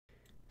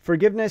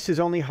Forgiveness is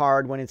only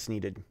hard when it's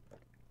needed.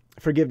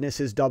 Forgiveness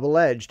is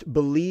double-edged,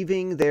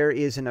 believing there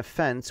is an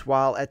offense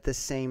while at the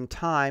same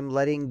time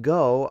letting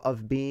go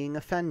of being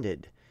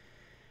offended.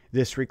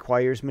 This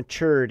requires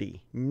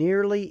maturity,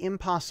 nearly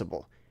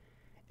impossible,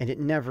 and it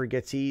never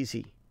gets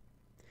easy.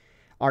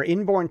 Our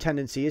inborn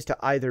tendency is to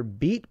either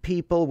beat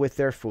people with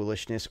their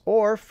foolishness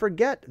or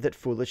forget that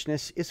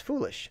foolishness is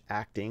foolish,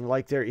 acting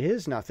like there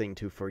is nothing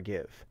to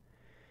forgive.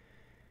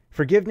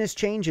 Forgiveness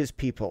changes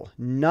people,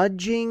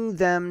 nudging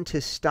them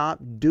to stop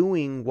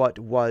doing what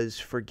was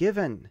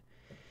forgiven.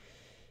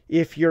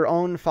 If your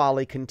own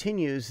folly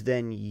continues,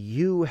 then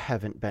you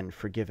haven't been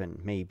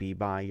forgiven, maybe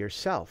by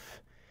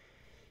yourself.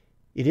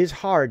 It is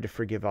hard to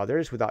forgive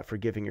others without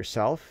forgiving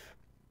yourself,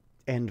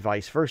 and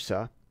vice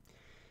versa,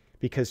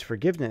 because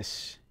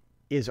forgiveness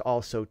is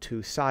also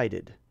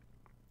two-sided.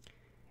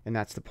 And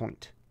that's the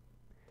point.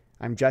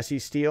 I'm Jesse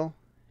Steele,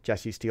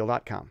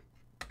 jessesteele.com.